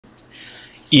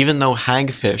Even though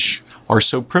hagfish are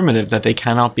so primitive that they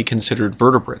cannot be considered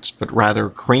vertebrates, but rather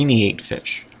craniate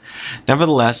fish,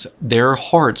 nevertheless, their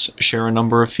hearts share a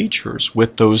number of features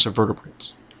with those of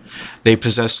vertebrates. They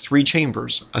possess three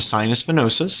chambers, a sinus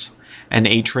venosus, an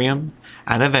atrium,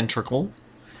 and a ventricle,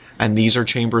 and these are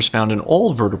chambers found in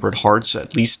all vertebrate hearts,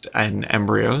 at least in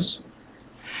embryos.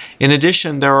 In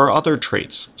addition, there are other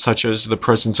traits, such as the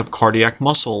presence of cardiac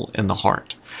muscle in the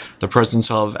heart, the presence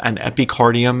of an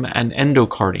epicardium and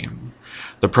endocardium,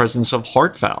 the presence of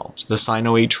heart valves, the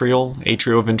sinoatrial,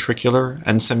 atrioventricular,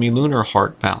 and semilunar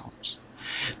heart valves,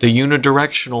 the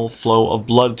unidirectional flow of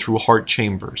blood through heart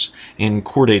chambers. In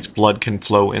chordates, blood can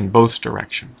flow in both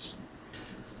directions.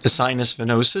 The sinus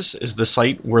venosus is the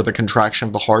site where the contraction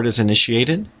of the heart is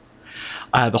initiated.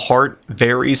 The heart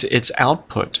varies its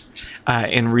output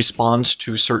in response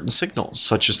to certain signals,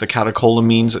 such as the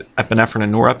catecholamines, epinephrine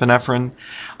and norepinephrine,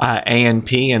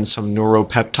 ANP, and some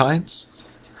neuropeptides.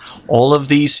 All of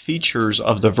these features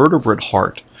of the vertebrate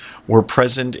heart were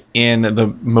present in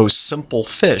the most simple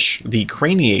fish, the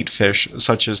craniate fish,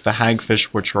 such as the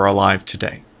hagfish, which are alive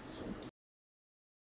today.